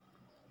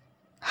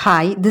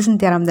Hi, this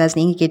Nithya Ramdas.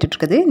 நீங்கள்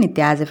கேட்டுட்ருக்குது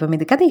Nithya's FM.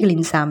 இது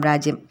கதைகளின்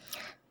சாம்ராஜ்யம்.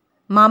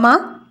 மாமா,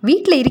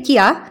 வீட்டில்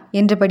இருக்கியா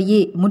என்றபடியே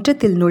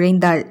முற்றத்தில்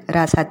நுழைந்தாள்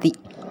ராசாத்தி.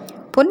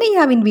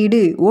 பொன்னையாவின் வீடு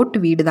ஓட்டு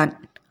வீடுதான்.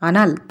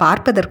 ஆனால்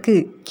பார்ப்பதற்கு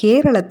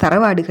கேரள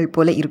தரவாடுகள்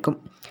போல இருக்கும்.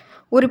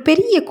 ஒரு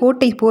பெரிய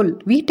கோட்டை போல்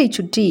வீட்டை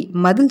சுற்றி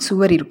மதில்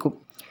சுவர் இருக்கும்.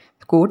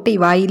 கோட்டை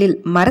வாயிலில்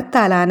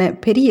மரத்தாலான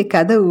பெரிய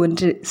கதவு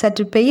ஒன்று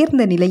சற்று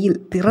பெயர்ந்த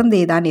நிலையில்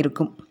திறந்தேதான்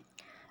இருக்கும்.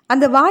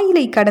 அந்த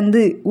வாயிலை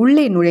கடந்து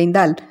உள்ளே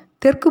நுழைந்தால்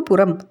தெற்கு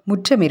புறம்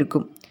முற்றம்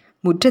இருக்கும்.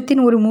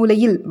 முற்றத்தின் ஒரு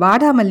மூலையில்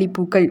வாடாமல்லி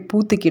பூக்கள்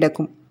பூத்து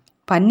கிடக்கும்.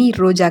 பன்னீர்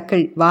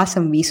ரோஜாக்கள்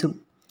வாசம் வீசும்.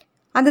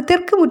 அந்த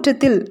தெற்கு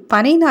முற்றத்தில்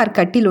பனைநார்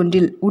கட்டில்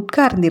ஒன்றில்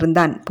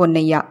உட்கார்ந்திருந்தான்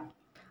பொன்னையா.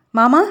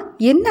 மாமா,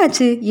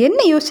 என்னாச்சு? என்ன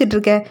யோசிச்சுட்டு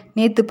இருக்க?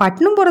 நேற்று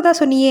பட்டணம் போகிறதா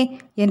சொன்னியே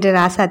என்ற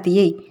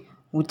ராசாத்தியை.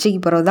 உச்சைக்கு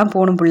போகிறதான்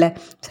போகணும் புள்ள.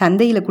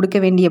 சந்தையில் கொடுக்க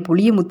வேண்டிய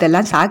புளிய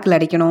முத்தெல்லாம் சாக்கில்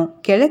அடைக்கணும்.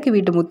 கிழக்கு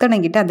வீட்டு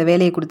முத்தனங்கிட்ட அந்த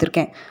வேலையை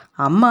கொடுத்துருக்கேன்.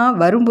 அம்மா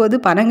வரும்போது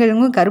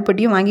பனங்கிழங்கும்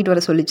கருப்பட்டியும் வாங்கிட்டு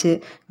வர சொல்லிச்சு.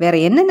 வேற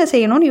என்னென்ன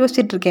செய்யணும்னு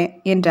யோசிச்சுட்டு இருக்கேன்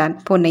என்றான்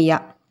பொன்னையா.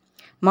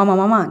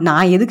 மாமா,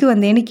 நான் எதுக்கு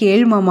வந்தேன்னு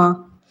கேளு மாமா.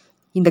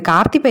 இந்த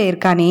கார்த்திபை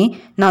இருக்கானே,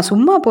 நான்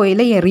சும்மா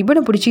போயில என்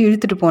ரிப்பனை பிடிச்சி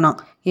இழுத்துட்டு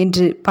போனான்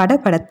என்று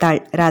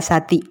படபடத்தாள்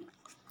ராசாத்தி.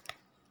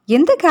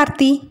 எந்த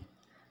கார்த்தி?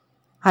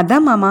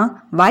 அதான் மாமா,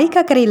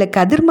 வாய்க்காக்கரையில்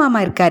கதிர்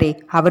மாமா இருக்காரே,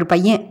 அவர்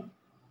பையன்.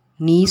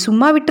 நீ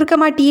சும்மா விட்டிருக்க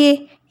மாட்டியே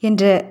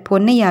என்ற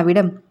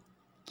பொன்னையாவிடம்.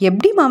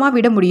 எப்படி மாமா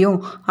விட முடியும்?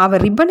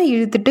 அவன் ரிப்பனை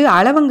இழுத்துட்டு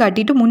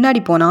அளவங்காட்டிட்டு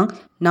முன்னாடி போனான்.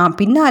 நான்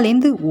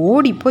பின்னாலேந்து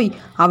ஓடி போய்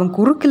அவன்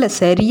குறுக்கில்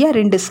சரியாக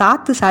 2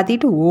 சாத்து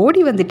சாத்திட்டு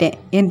ஓடி வந்துட்டேன்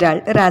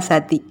என்றாள்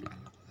ராசாத்தி.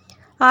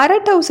 அரை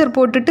டவுசர்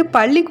போட்டுட்டு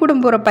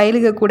பள்ளிக்கூடம் போகிற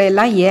பயலுக கூட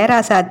எல்லாம்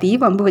ராசாத்தி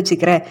வம்பு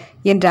வச்சுக்கிற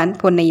என்றான்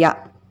பொன்னையா.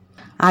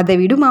 அதை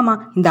விடுமாமா,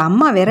 இந்த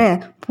அம்மா வேற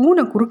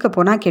பூனை குறுக்க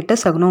போனா கெட்ட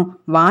சகுனம்,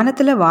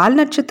 வானத்துல வால்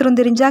நட்சத்திரம்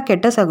தெரிஞ்சா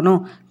கெட்ட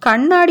சகுனம்,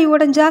 கண்ணாடி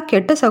உடைஞ்சா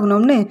கெட்ட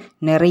சகுனம்னு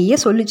நிறைய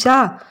சொல்லிச்சா.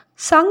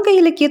 சங்க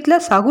இலக்கியத்துல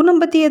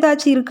சகுனம் பத்தி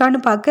ஏதாச்சும்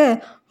இருக்கான்னு பார்க்க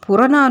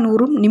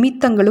புறநானூறும்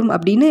நிமித்தங்களும்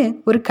அப்படின்னு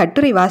ஒரு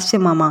கட்டுரை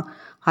வாசிச்சேமாமா.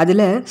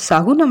 அதுல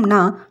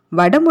சகுனம்னா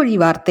வடமொழி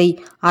வார்த்தை,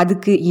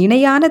 அதுக்கு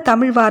இணையான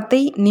தமிழ்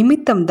வார்த்தை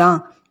நிமித்தம்தான்.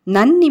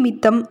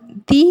 நன்னிமித்தம்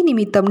தீ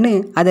நிமித்தம்னு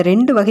அதை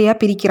 2 வகையாக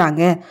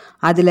பிரிக்கிறாங்க.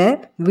 அதில்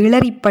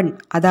விளரிப்பண்,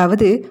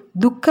 அதாவது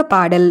துக்க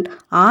பாடல்,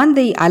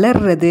 ஆந்தை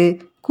அலறது,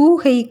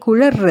 கூகை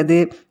குழறது,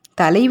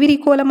 தலைவிரி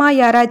கோலமாக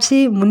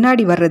யாராச்சும்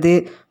முன்னாடி வர்றது,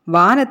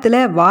 வானத்தில்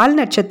வால்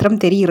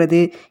நட்சத்திரம்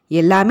தெரிகிறது,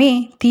 எல்லாமே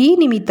தீ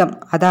நிமித்தம்,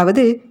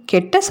 அதாவது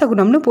கெட்ட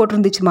சகுனம்னு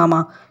போட்டிருந்துச்சு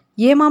மாமா.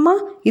 ஏமாமா,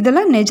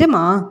 இதெல்லாம்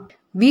நிஜமா?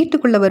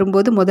 வீட்டுக்குள்ளே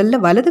வரும்போது முதல்ல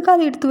வலது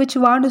கால் எடுத்து வச்சு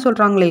வான்னு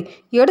சொல்கிறாங்களே,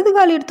 இடது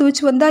கால் எடுத்து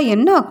வச்சு வந்தால்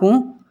என்ன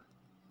ஆகும்?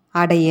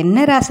 அட என்ன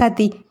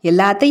ராசாத்தி,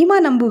 எல்லாத்தையுமா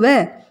நம்புவ?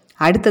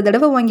 அடுத்த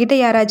தடவை உங்ககிட்ட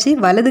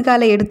யாராச்சும் வலது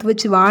காலை எடுத்து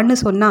வச்சு வான்னு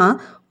சொன்னால்,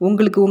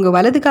 உங்களுக்கு உங்கள்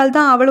வலது கால்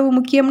தான் அவ்வளவு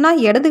முக்கியம்னா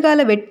இடது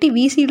காலை வெட்டி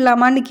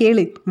வீசிடலாமான்னு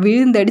கேளு,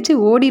 விழுந்தடிச்சு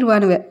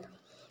ஓடிடுவானுவ.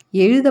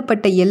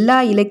 எழுதப்பட்ட எல்லா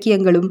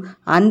இலக்கியங்களும்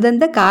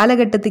அந்தந்த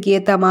காலகட்டத்துக்கு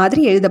ஏற்ற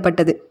மாதிரி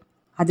எழுதப்பட்டது.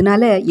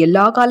 அதனால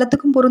எல்லா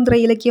காலத்துக்கும் பொருந்துகிற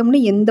இலக்கியம்னு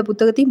எந்த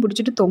புத்தகத்தையும்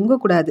பிடிச்சிட்டு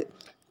தொங்கக்கூடாது.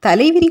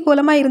 தலைவிரி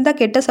கோலமாக இருந்தால்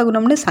கெட்ட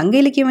சகுனம்னு சங்க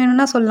இலக்கியம்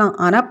வேணும்னா சொல்லலாம்.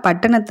 ஆனால்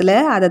பட்டணத்தில்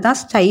அதை தான்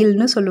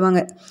ஸ்டைல்னு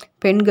சொல்லுவாங்க.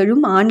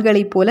 பெண்களும்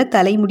ஆண்களைப் போல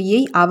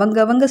தலைமுடியை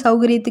அவங்கவங்க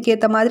சௌகரியத்துக்கு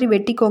ஏற்ற மாதிரி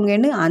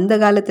வெட்டிக்கோங்கன்னு அந்த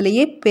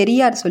காலத்திலேயே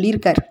பெரியார்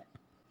சொல்லியிருக்கார்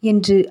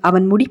என்று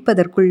அவன்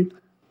முடிப்பதற்குள்,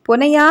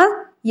 பொன்னையா,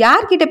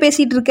 யார்கிட்ட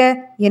பேசிகிட்டு இருக்க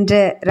என்ற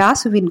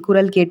ராசுவின்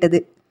குரல் கேட்டது.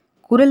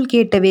 குரல்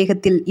கேட்ட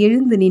வேகத்தில்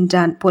எழுந்து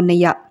நின்றான்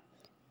பொன்னையா.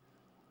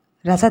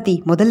 ரசாத்தி,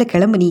 முதல்ல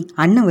கிளம்பு, நீ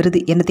அண்ணன் வருது,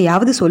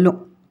 என்னத்தையாவது சொல்லும்.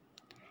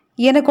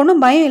 எனக்கு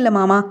ஒன்றும் பயம் இல்லை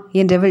மாமா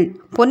என்றவள்.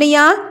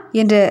 பொன்னையா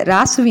என்ற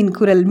ராசுவின்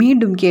குரல்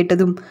மீண்டும்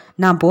கேட்டதும்,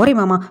 நான் போகிறேன்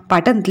மாமா,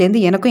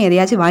 பட்டணத்துலேருந்து எனக்கும்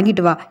எதையாச்சும்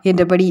வாங்கிட்டு வா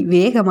என்றபடி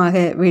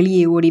வேகமாக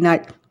வெளியே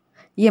ஓடினாள்.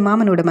 என்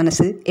மாமனோட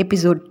மனசு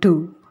episode 2.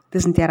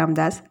 This Nithya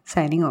Ramdas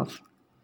signing of.